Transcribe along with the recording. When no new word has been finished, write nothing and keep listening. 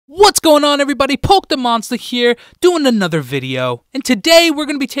What's going on, everybody? POKEtheMONster here, doing another video. And today we're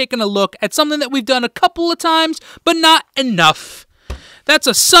going to be taking a look at something that we've done a couple of times, but not enough. That's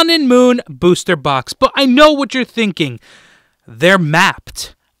a Sun and Moon booster box. But I know what you're thinking. They're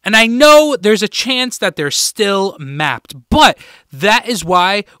mapped. And I know there's a chance that they're still mapped, but that is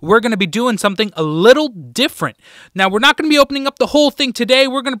why we're going to be doing something a little different. Now, we're not going to be opening up the whole thing today.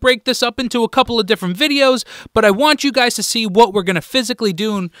 We're going to break this up into a couple of different videos, but I want you guys to see what we're going to physically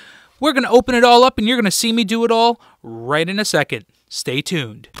do. And we're going to open it all up, and you're going to see me do it all right in a second. Stay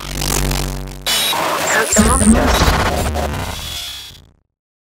tuned.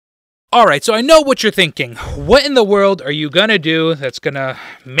 Alright, so I know what you're thinking. What in the world are you gonna do that's gonna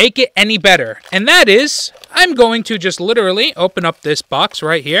make it any better? And that is, I'm going to just literally open up this box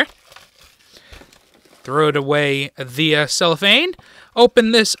right here. Throw it away the cellophane.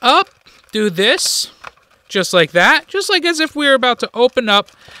 Open this up. Do this. Just like that. Just like as if we were about to open up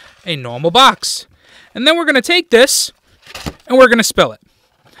a normal box. And then we're gonna take this, and we're gonna spill it.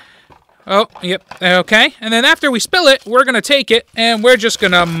 Oh, yep, okay. And then after we spill it, we're going to take it, and we're just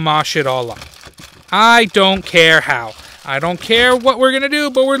going to mosh it all up. I don't care how. I don't care what we're going to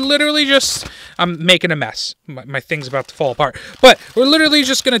do, but we're literally just... I'm making a mess. My thing's about to fall apart. But we're literally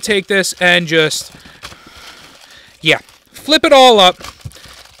just going to take this and just... yeah, flip it all up.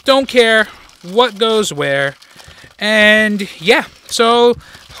 Don't care what goes where. And, yeah, so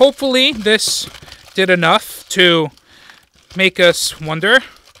hopefully this did enough to make us wonder...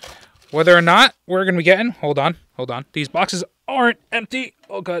 whether or not we're going to be getting... Hold on. These boxes aren't empty.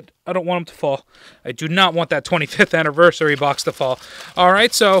 Oh, God. I don't want them to fall. I do not want that 25th anniversary box to fall. All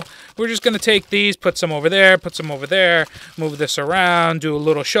right, so we're just going to take these, put some over there, move this around, do a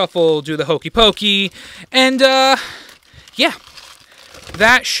little shuffle, do the hokey pokey. And, yeah,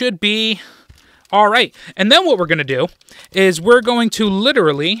 that should be all right. And then what we're going to do is we're going to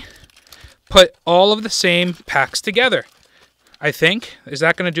literally put all of the same packs together. I think. Is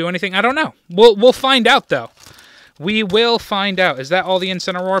that going to do anything? I don't know. We'll find out, though. We will find out. Is that all the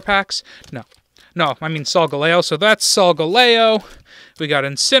Incineroar packs? No. No, I mean Solgaleo. So that's Solgaleo. We got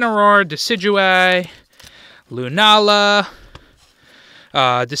Incineroar, Decidueye, Lunala,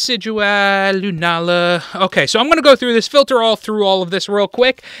 Decidueye, Lunala. Okay, so I'm going to go through this, filter through all of this real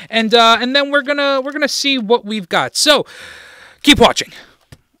quick, and then we're gonna see what we've got. So, keep watching.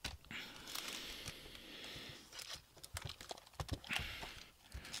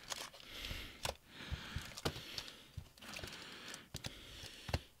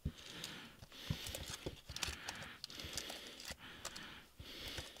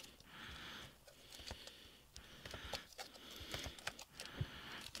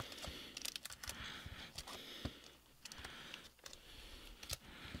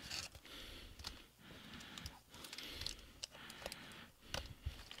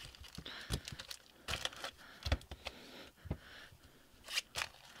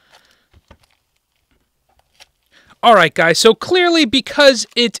 Alright guys, so clearly because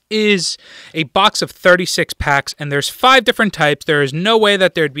it is a box of 36 packs and there's 5 different types, there is no way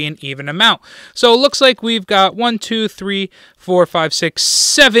that there'd be an even amount. So it looks like we've got 1, 2, 3, 4, 5, 6,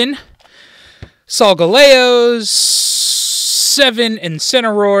 7 Solgaleos, 7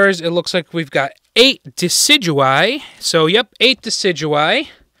 Incineroars. It looks like we've got 8 Decidueye. So yep, 8 Decidueye.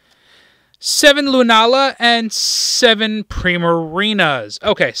 7 Lunala and 7 Primarinas.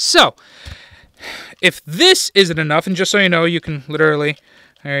 Okay, so... if this isn't enough, and just so you know, you can literally,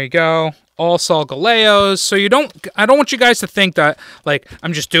 there you go, all Solgaleos. So I don't want you guys to think that, like,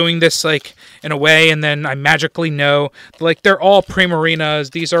 I'm just doing this, like, in a way, and then I magically know, like, they're all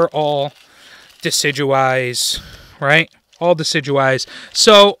Primarinas. These are all Decidueyes, right? All Decidueyes.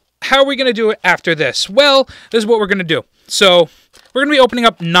 So, how are we going to do it after this? Well, this is what we're going to do. So, we're going to be opening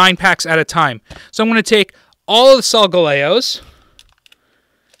up 9 packs at a time. So, I'm going to take all of the Solgaleos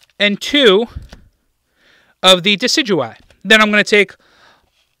and 2 of the Decidueye. Then I'm going to take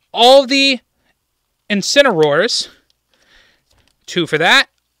all of the Incineroars, 2 for that,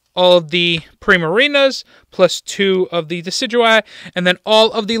 all of the Primarinas, plus 2 of the Decidueye, and then all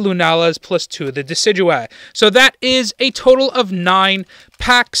of the Lunalas, plus 2 of the Decidueye. So that is a total of 9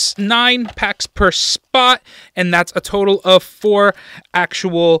 packs per spot, and that's a total of 4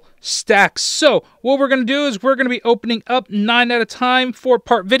 actual stacks. So what we're going to do is we're going to be opening up 9 at a time,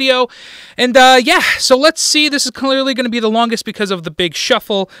 4-part video, and yeah, so let's see. This is clearly going to be the longest because of the big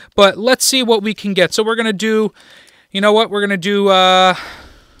shuffle, but let's see what we can get. So we're going to do, you know what, we're going to do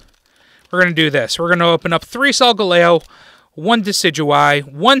this. We're going to open up 3 Solgaleo, 1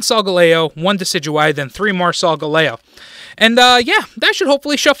 Decidueye, 1 Solgaleo, 1 Decidueye, then 3 more Solgaleo. And, yeah, that should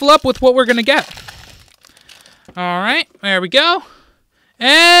hopefully shuffle up with what we're going to get. All right, there we go.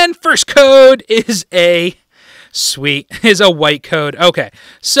 And first code is a white code. Okay,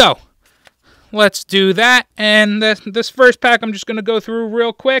 so let's do that. And this first pack I'm just going to go through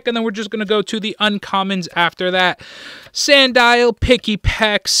real quick, and then we're just going to go to the uncommons after that. Sandile, Picky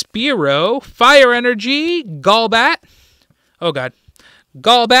Peck, Spearow, Fire Energy, Golbat. Oh, God.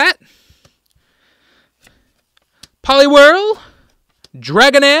 Golbat. Poliwhirl,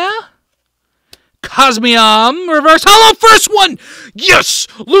 Dragonair, Cosmium, Reverse Hollow, first one! Yes!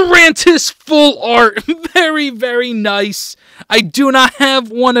 Lurantis full art. Very, very nice. I do not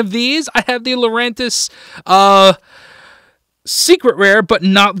have one of these. I have the Lurantis secret rare, but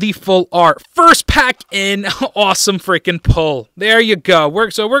not the full art. First pack in. Awesome freaking pull. There you go.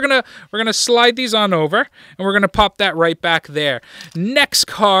 So we're gonna slide these on over, and we're gonna pop that right back there. Next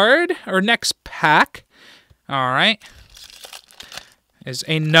card, or next pack, all right, is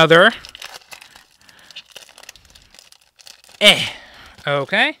another.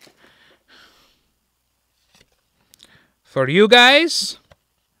 Okay. For you guys.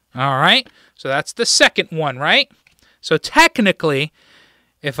 All right. So that's the second one, right? So technically,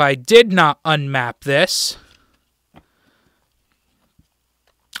 if I did not unmap this,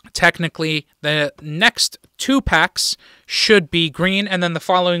 technically the next two packs should be green, and then the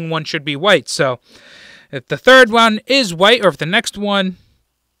following one should be white. So if the third one is white, or if the next one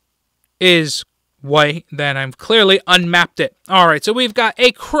is white, then I've clearly unmapped it. All right, so we've got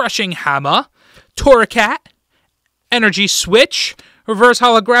a Crushing Hammer, Torracat, Energy Switch, reverse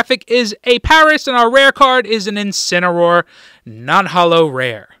holographic is a Paris, and our rare card is an Incineroar, non-holo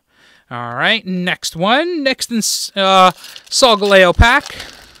rare. All right, next one, next in Solgaleo pack.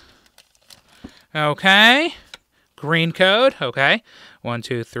 Okay, green code. Okay, 1,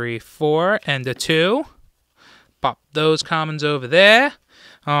 2, 3, 4, and a 2. Pop those commons over there.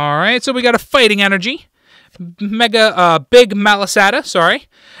 All right, so we got a Fighting Energy, Big Malasada, sorry,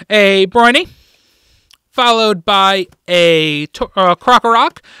 a Bryony, followed by a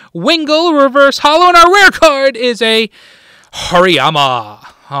Krokorok, Wingull, reverse hollow, and our rare card is a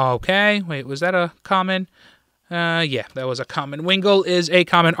Hariyama. Okay, wait, was that a common? Yeah, that was a common. Wingull is a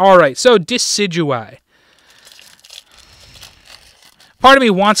common. All right, so Decidueye. Part of me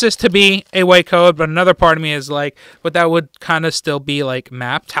wants this to be a white code, but another part of me is like, but that would kind of still be like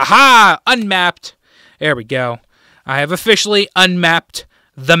mapped. Haha! Unmapped. There we go. I have officially unmapped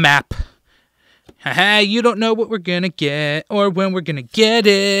the map. Haha, you don't know what we're gonna get or when we're gonna get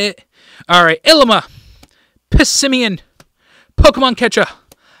it. Alright, Ilima, Pissimian, Pokemon Catcher,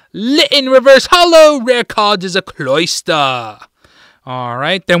 Litten, reverse hollow, rare cards is a Cloyster.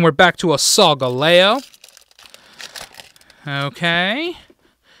 Alright, then we're back to a Solgaleo. Okay.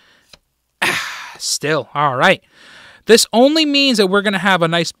 Still, all right. This only means that we're going to have a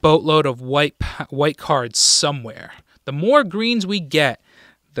nice boatload of white cards somewhere. The more greens we get,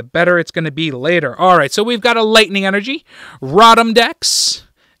 the better it's going to be later. All right, so we've got a Lightning Energy, Rotom Dex,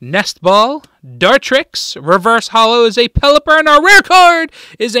 Nest Ball, Dartrix, reverse hollow is a Pelipper, and our rare card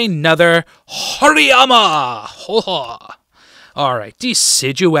is another Hariyama. All right,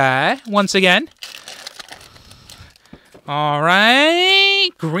 Decidueye once again. All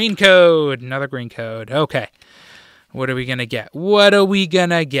right, green code, another green code. Okay, what are we going to get? What are we going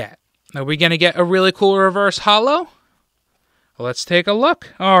to get? Are we going to get a really cool reverse hollow? Let's take a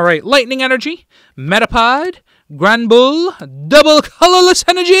look. All right, Lightning Energy, Metapod, Granbull, double colorless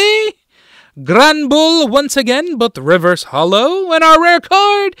energy, Granbull once again, but the reverse hollow, and our rare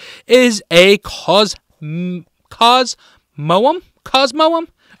card is a Cosmoem?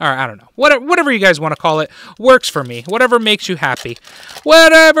 Or I don't know. Whatever you guys want to call it works for me. Whatever makes you happy.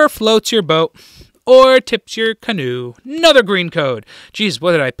 Whatever floats your boat or tips your canoe. Another green code. Jeez,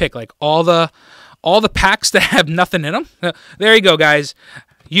 what did I pick? Like all the packs that have nothing in them? There you go, guys.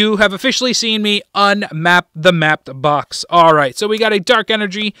 You have officially seen me unmap the mapped box. All right, so we got a Dark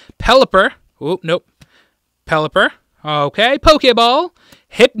Energy Pelipper. Oh, nope. Pelipper. Okay, Pokeball.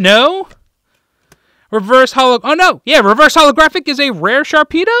 Hypno. Reverse holo... Oh, no. Yeah, reverse holographic is a rare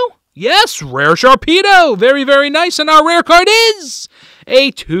Sharpedo? Yes, rare Sharpedo. Very, very nice. And our rare card is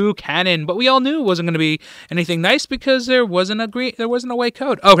a Toucannon. But we all knew it wasn't going to be anything nice because there wasn't a white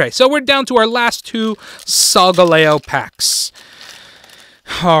code. Okay, so we're down to our last two Solgaleo packs.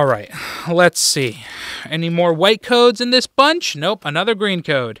 All right, let's see. Any more white codes in this bunch? Nope, another green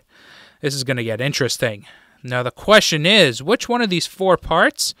code. This is going to get interesting. Now, the question is, which one of these 4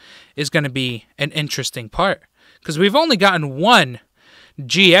 parts is going to be an interesting part? Because we've only gotten one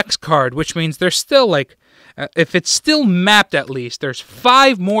GX card, which means there's still, like, if it's still mapped at least, there's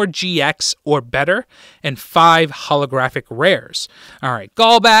 5 more GX or better and 5 holographic rares. All right,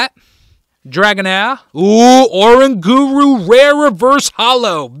 Golbat, Dragonair. Ooh, Oranguru Rare Reverse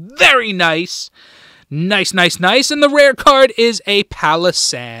Holo. Very nice. Nice. And the rare card is a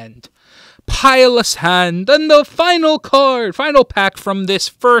Palisand. And the final card, final pack from this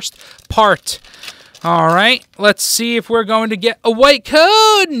first part. All right, let's see if we're going to get a white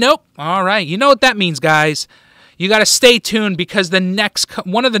code. Nope. All right, you know what that means, guys. You got to stay tuned because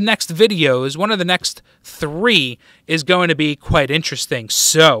one of the next videos, one of the next 3 is going to be quite interesting.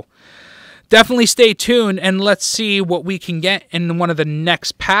 So definitely stay tuned and let's see what we can get in one of the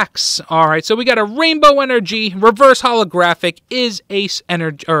next packs. All right, so we got a Rainbow Energy, Reverse Holographic, is Ace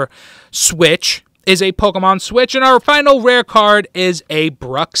Energy, or Switch, is a Pokemon Switch, and our final rare card is a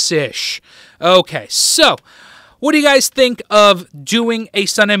Bruxish. Okay, so what do you guys think of doing a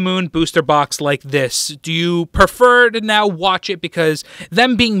Sun and Moon booster box like this? Do you prefer to now watch it because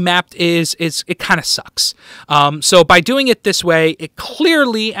them being mapped it kind of sucks. So by doing it this way, it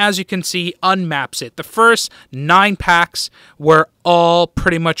clearly, as you can see, unmaps it. The first 9 packs were all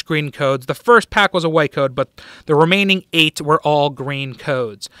pretty much green codes. The first pack was a white code, but the remaining 8 were all green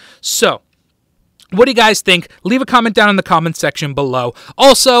codes. So what do you guys think? Leave a comment down in the comment section below.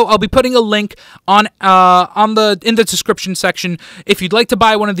 Also, I'll be putting a link in the description section if you'd like to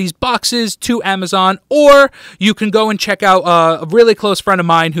buy one of these boxes to Amazon, or you can go and check out a really close friend of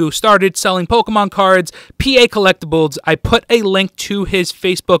mine who started selling Pokemon cards, PA Collectibles. I put a link to his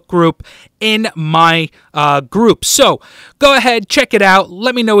Facebook group in my group. So go ahead, check it out.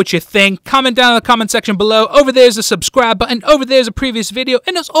 Let me know what you think. Comment down in the comment section below. Over there's a subscribe button. Over there's a previous video.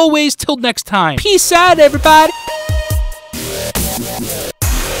 And as always, till next time, peace out, everybody.